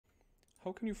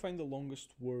How can you find the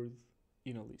longest word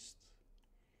in a list?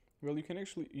 Well, you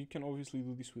can obviously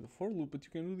do this with a for loop, but you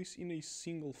can do this in a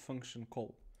single function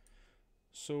call.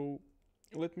 So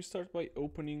let me start by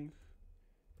opening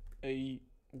a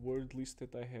word list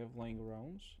that I have lying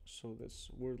around. So that's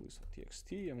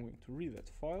wordlist.txt. I'm going to read that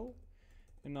file.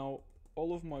 And now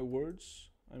all of my words,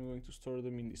 I'm going to store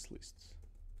them in this list.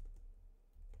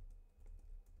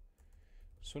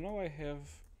 So now I have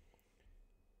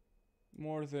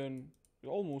more than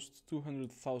almost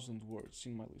 200,000 words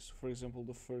in my list. For example,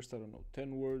 the first,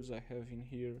 10 words I have in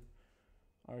here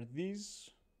are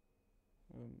these.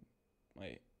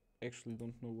 I actually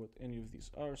don't know what any of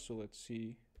these are, so let's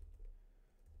see.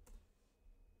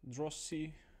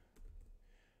 Drossi,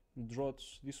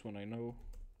 Drots, this one I know.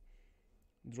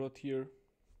 Drot here.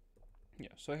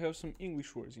 Yeah, so I have some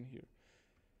English words in here.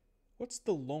 What's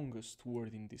the longest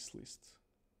word in this list?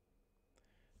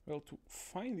 Well, to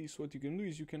find this, what you can do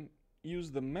is you can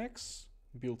use the max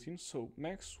built-in, so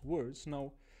max words.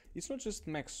 Now, it's not just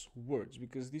max words,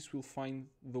 because this will find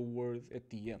the word at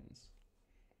the end,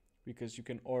 because you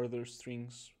can order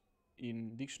strings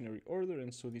in dictionary order,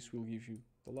 and so this will give you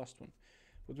the last one.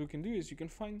 What we can do is you can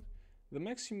find the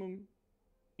maximum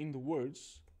in the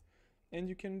words, and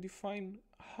you can define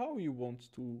how you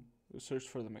want to search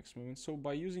for the maximum. And so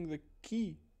by using the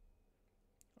key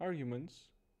arguments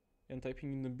and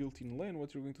typing in the built-in len,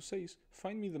 what you're going to say is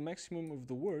find me the maximum of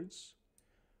the words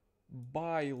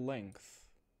by length.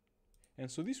 And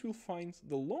so this will find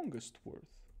the longest word.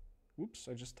 Whoops,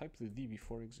 I just typed the D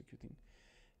before executing.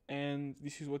 And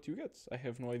this is what you get. I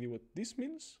have no idea what this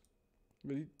means,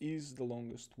 but it is the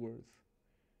longest word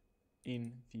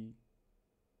in the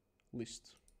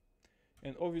list.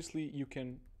 And obviously you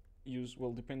can use,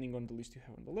 well, depending on the list you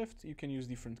have on the left, you can use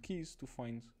different keys to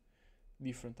find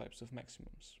different types of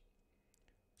maximums.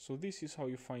 So this is how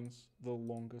you find the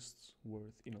longest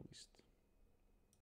word in a list.